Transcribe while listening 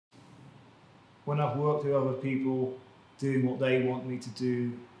when I've worked with other people doing what they want me to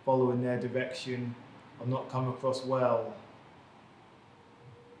do, following their direction, I've not come across well,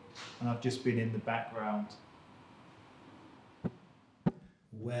 and I've just been in the background.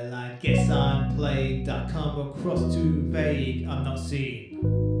 Well, I guess I'm plagued, I come across too vague, I'm not seen.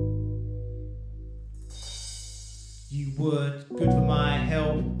 You weren't good for my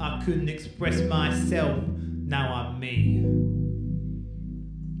health, I couldn't express myself, now I'm me.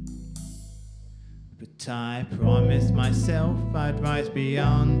 But I promised myself I'd rise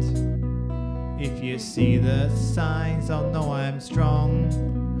beyond. If you see the signs, I'll know I'm strong.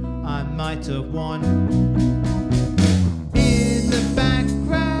 I might have won. In the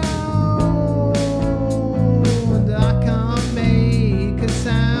background, I can't make a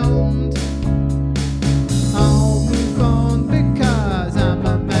sound. I'll move on because I'm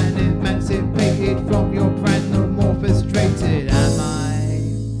a man emancipated from your brand, no more frustrated, am I?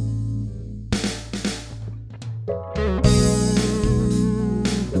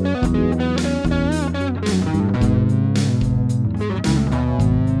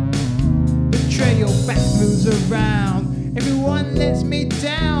 Betrayal back moves around. Everyone lets me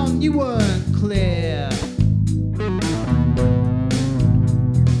down. You weren't